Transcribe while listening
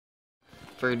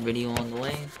third video on the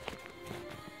way.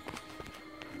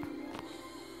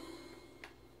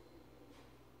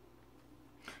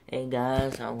 Hey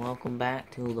guys, welcome back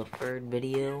to the third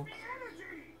video.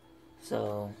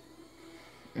 So,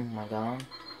 oh my god.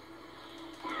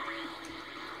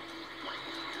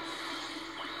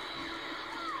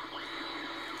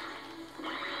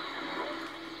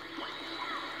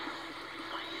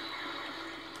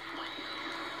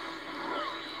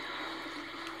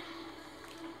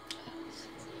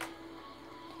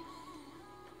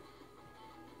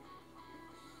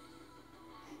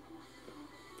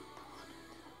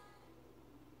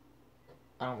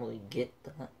 I don't really get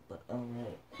that, but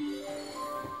alright.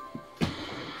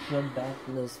 Head back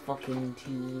in this fucking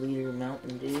 2-liter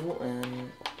Mountain Dew,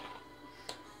 and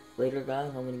later,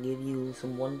 guys, I'm gonna give you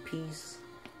some One Piece.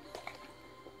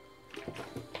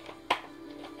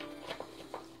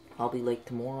 Probably like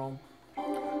tomorrow.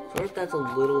 So if that's a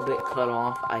little bit cut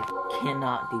off, I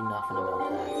cannot do nothing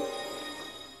about that.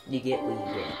 You get what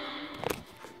you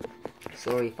get.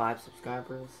 Sorry, 5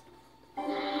 subscribers.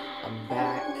 I'm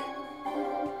back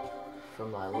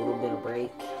from a little bit of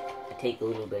break. I take a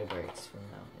little bit of breaks from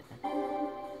now and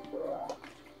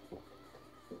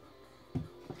then.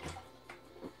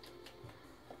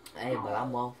 Hey, but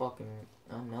I'm all fucking,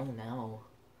 I know now,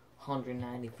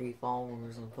 193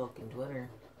 followers on fucking Twitter.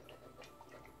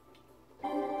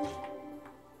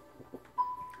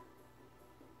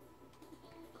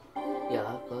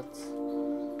 Yeah,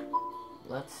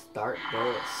 let's start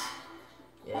this.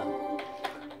 Yeah,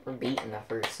 we're beating the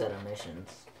first set of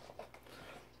missions.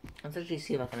 Let's actually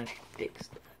see if I can fix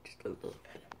that just a little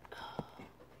bit.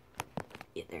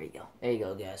 Yeah, there you go. There you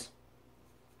go, guys.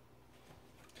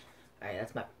 Alright,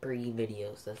 that's my 3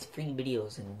 videos. That's 3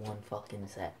 videos in one fucking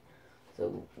set.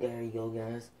 So, there you go,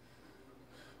 guys.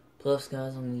 Plus,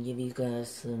 guys, I'm gonna give you guys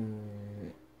some...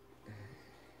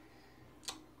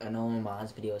 I know in my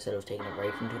last video I said I was taking a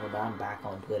break from Twitter, but I'm back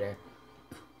on Twitter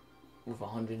with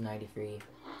 193.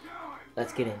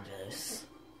 Let's get into this.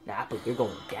 Nah, but you're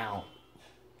going down.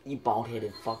 You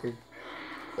bald-headed fucker.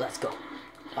 Let's go.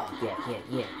 Oh, yeah.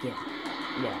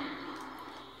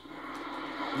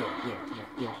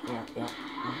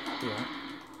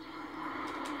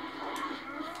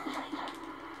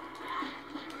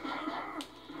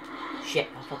 Shit,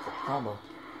 I fucked the combo.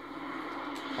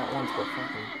 That one's got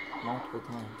fucking multiple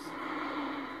times.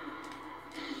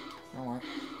 You know what?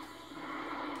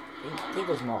 Take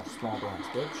those small blocks,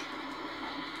 bitch.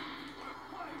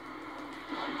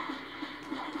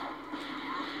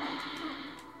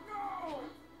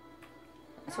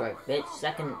 That's right, bitch.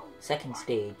 Second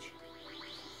stage.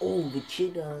 Oh, the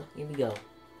cheetah. Here we go.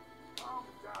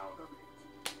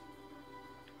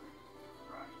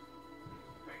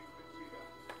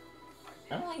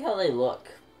 I don't like how they look.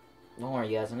 Don't worry,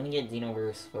 guys. I'm gonna get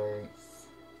Xenoverse for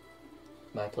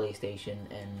my PlayStation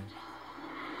and...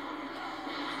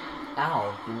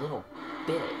 Ow, you little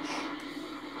bitch.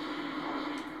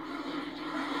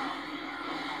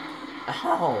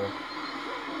 Ow.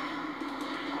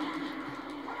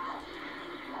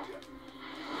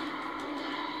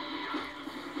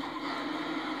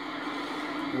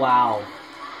 Wow.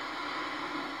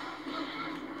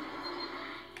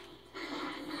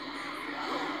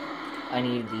 I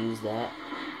needed to use that.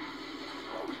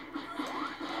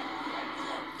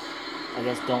 I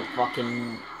guess don't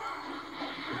fucking...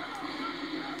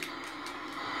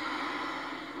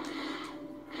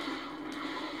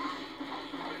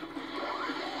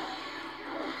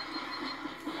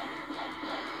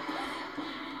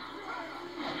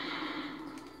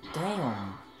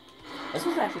 Damn. This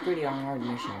was actually pretty hard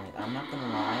mission, like, I'm not gonna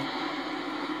lie.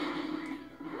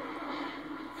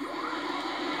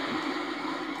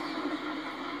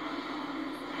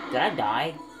 Did I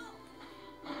die?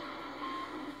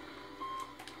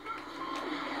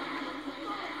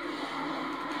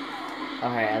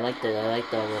 Alright, I like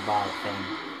the robotic thing.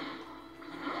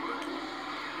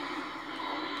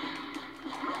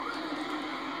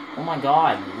 Oh my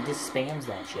god, it just spams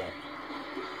that shit.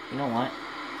 You know what?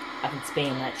 I can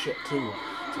spam that shit too.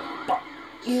 So, fuck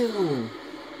you!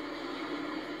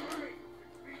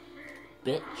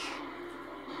 Bitch.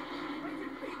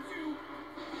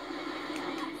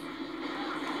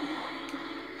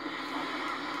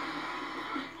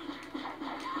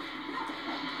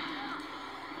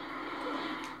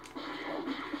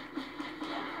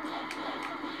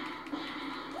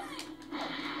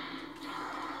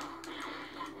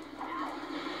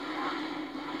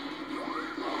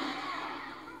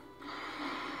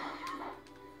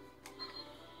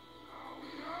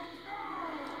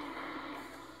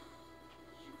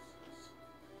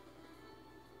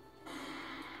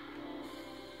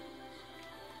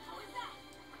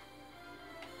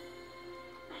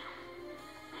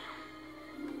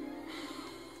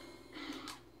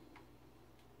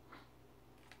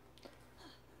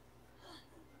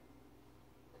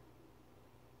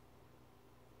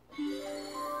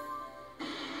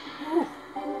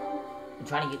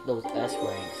 trying to get those S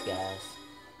ranks, guys.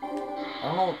 I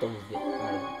don't know what those get,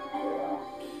 like,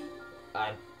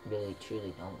 I really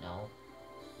truly don't know.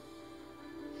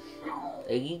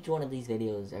 Like, each one of these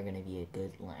videos are gonna be a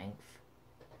good length.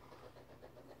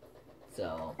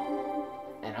 So,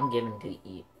 and I'm giving to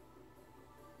eat.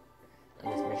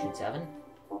 I guess mission 7.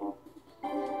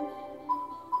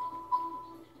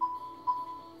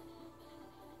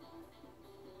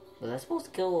 Was I supposed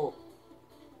to kill?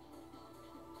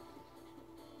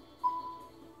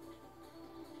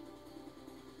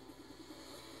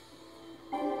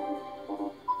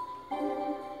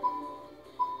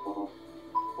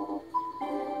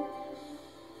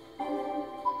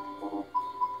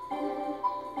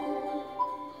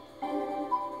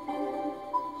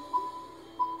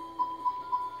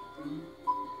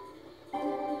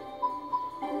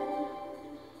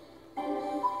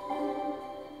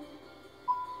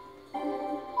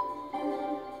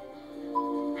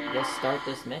 Let's start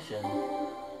this mission.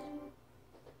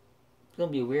 It's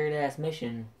gonna be a weird ass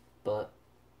mission, but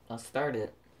I'll start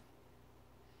it.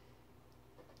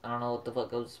 I don't know what the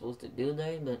fuck I was supposed to do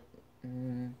there, but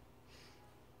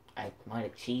I might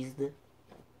have cheesed it.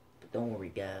 But don't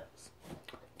worry, guys.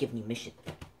 Give me mission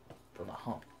for my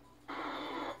home.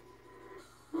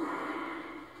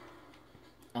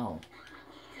 Oh.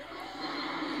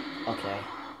 Okay.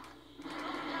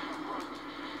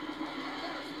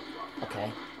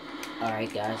 Okay.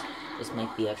 Alright, guys. This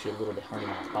might be actually a little bit harder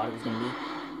than I thought it was gonna be.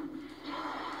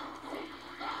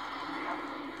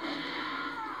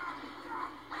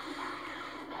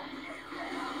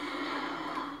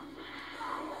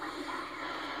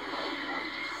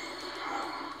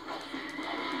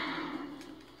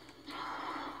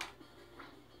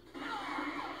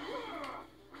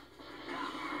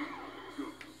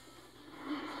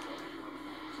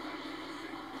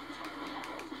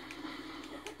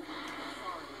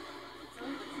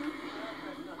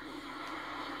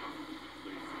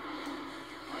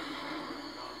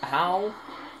 How?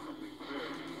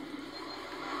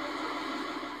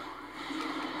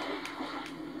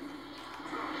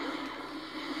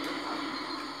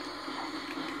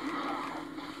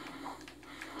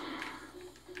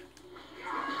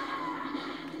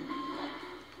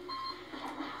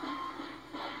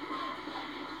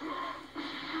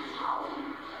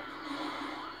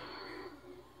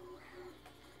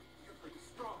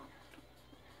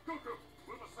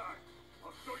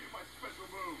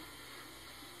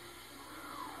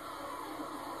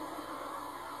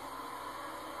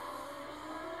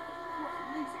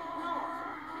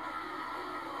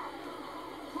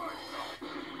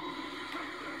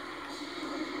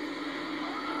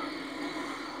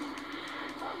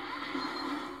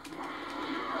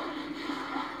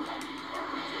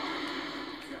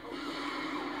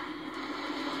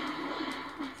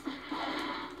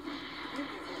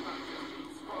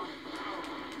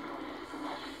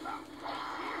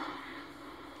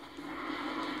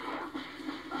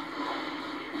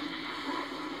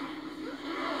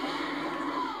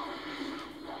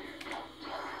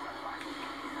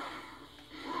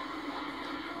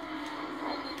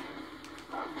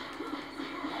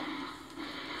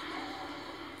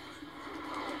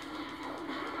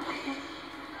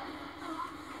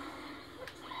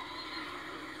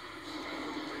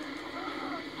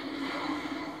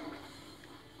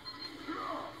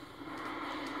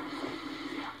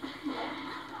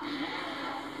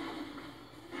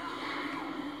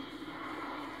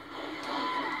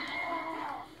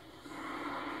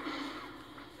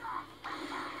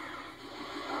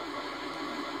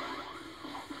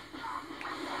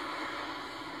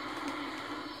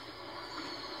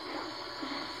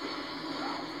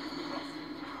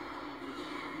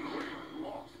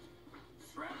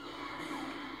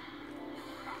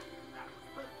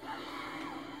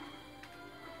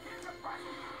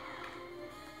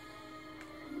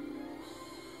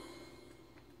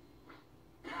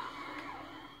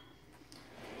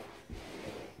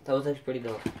 That was actually pretty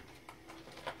dope.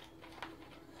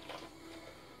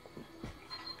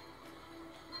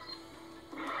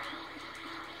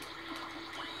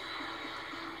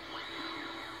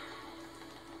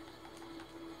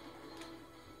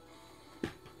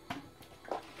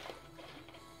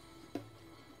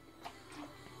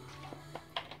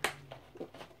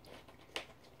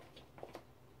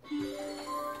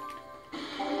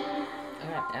 I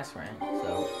got S rank,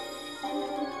 so.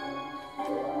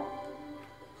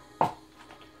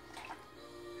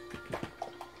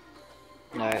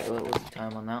 Alright, what was the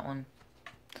time on that one?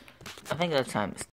 I think that time is